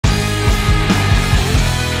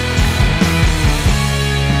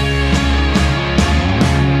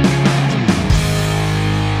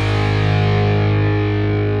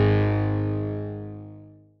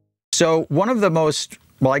So one of the most,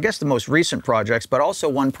 well, I guess the most recent projects, but also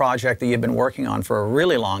one project that you've been working on for a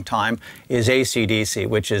really long time is ACDC,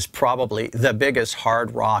 which is probably the biggest hard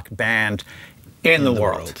rock band in the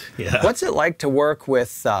world. Yeah. What's it like to work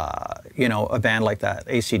with, you know, a band like that,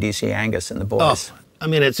 ACDC, Angus and the boys? Oh, I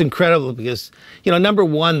mean, it's incredible because, you know, number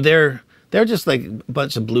one, they're just like a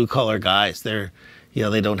bunch of blue-collar guys. They're, you know,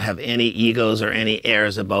 they don't have any egos or any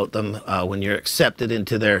airs about them. When you're accepted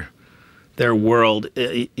into their world,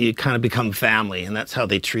 you kind of become family, and that's how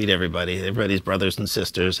they treat everybody. Everybody's brothers and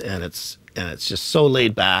sisters, and it's just so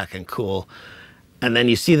laid back and cool. And then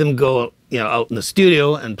you see them go, you know, out in the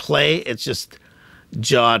studio and play. It's just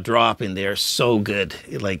jaw-dropping. They're so good.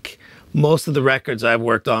 Like most of the records I've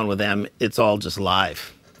worked on with them, it's all just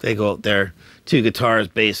live. They go out there, 2 guitars,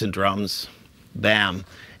 bass, and drums, bam.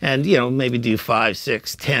 And, you know, maybe do 5,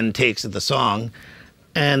 6, 10 takes of the song,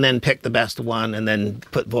 and then pick the best one, and then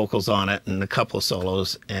put vocals on it and a couple of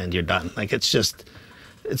solos, and you're done. Like, it's just,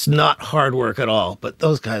 it's not hard work at all. But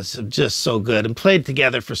those guys are just so good and played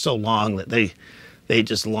together for so long that they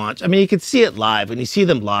just launch. I mean, you can see it live. When you see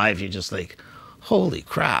them live, you're just like, holy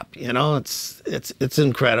crap, you know, it's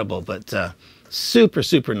incredible. But super,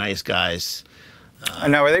 super nice guys.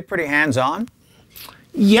 Now, are they pretty hands-on?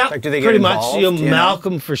 Yeah, like, do they get pretty involved, much. You know, you know?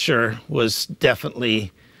 Malcolm for sure was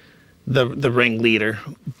definitely the ringleader,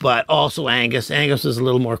 but also Angus. Angus is a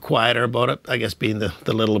little more quieter about it. I guess being the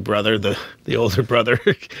little brother, the older brother,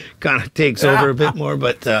 kind of takes over a bit more.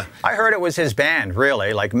 But I heard it was his band,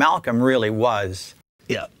 really. Like Malcolm really was.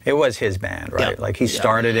 Yeah, it was his band, right? Yeah. Like he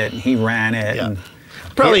started it and he ran it. Yeah. And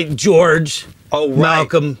probably George, right.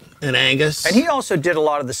 Malcolm, and Angus. And he also did a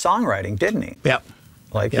lot of the songwriting, didn't he? Yeah.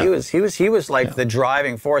 Like he was like the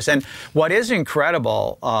driving force. And what is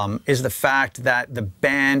incredible is the fact that the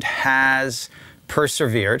band has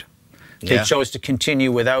persevered. They chose to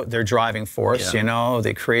continue without their driving force, you know,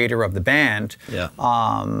 the creator of the band. Yeah.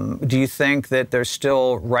 Do you think that they're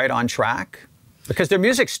still right on track? Because their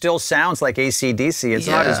music still sounds like ACDC. It's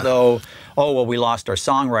not as though, oh, well, we lost our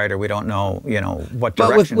songwriter. We don't know, you know, what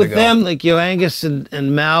direction with to go. them, like, you know, Angus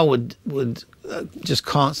and Mal would just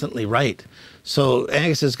constantly write. So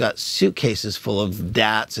Angus has got suitcases full of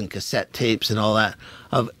DATs and cassette tapes and all that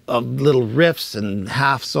of little riffs and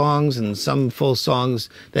half songs and some full songs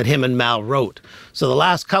that him and Mal wrote. So the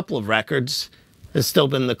last couple of records has still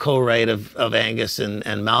been the co-write of Angus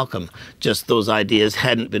and Malcolm. Just those ideas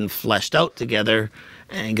hadn't been fleshed out together.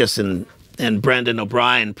 Angus and Brendan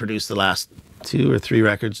O'Brien produced the last 2 or 3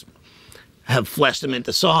 records, have fleshed them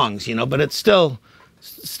into songs, you know, but it's still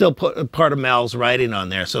put part of Mal's writing on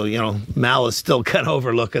there. So, you know, Mal is still kind of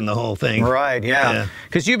overlooking the whole thing. Right, yeah.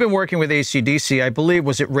 Because you've been working with ACDC, I believe,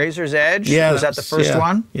 was it Razor's Edge? Yeah. Was that the first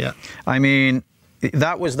one? Yeah. I mean,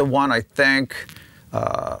 that was the one, I think,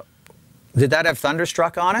 did that have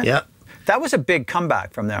Thunderstruck on it? Yeah. That was a big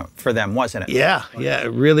comeback for them, wasn't it? Yeah, yeah.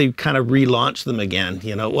 It really kind of relaunched them again,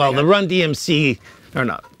 you know. Well, the Run DMC, or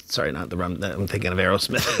not, sorry, not the Run, I'm thinking of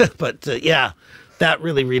Aerosmith. But yeah, that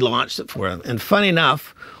really relaunched it for them. And funny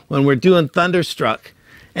enough, when we're doing Thunderstruck,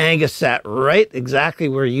 Angus sat right exactly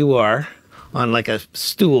where you are on like a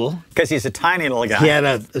stool. Because he's a tiny little guy. He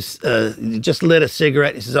had just lit a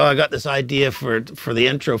cigarette. He says, oh, I got this idea for the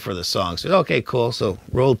intro for the song. So, okay, cool. So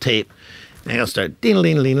roll tape. And he'll start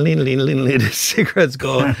the cigarette's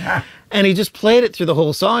going. And he just played it through the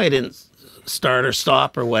whole song. He didn't start or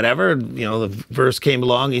stop or whatever. You know, the verse came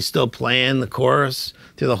along. He's still playing the chorus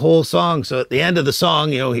through the whole song. So at the end of the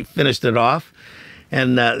song, you know, he finished it off.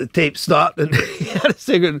 And the tape stopped, and he had a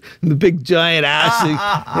cigarette in the big giant ass.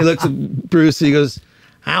 He looks at Bruce, and he goes,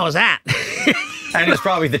 how was that? And it was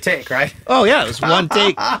probably the take, right? Oh, yeah, it was one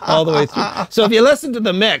take all the way through. So if you listen to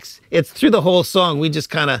the mix, it's through the whole song. We just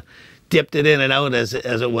kind of dipped it in and out as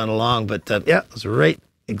it went along. But yeah, it was right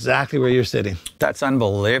exactly where you're sitting. That's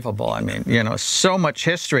unbelievable. I mean, you know, so much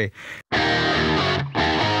history.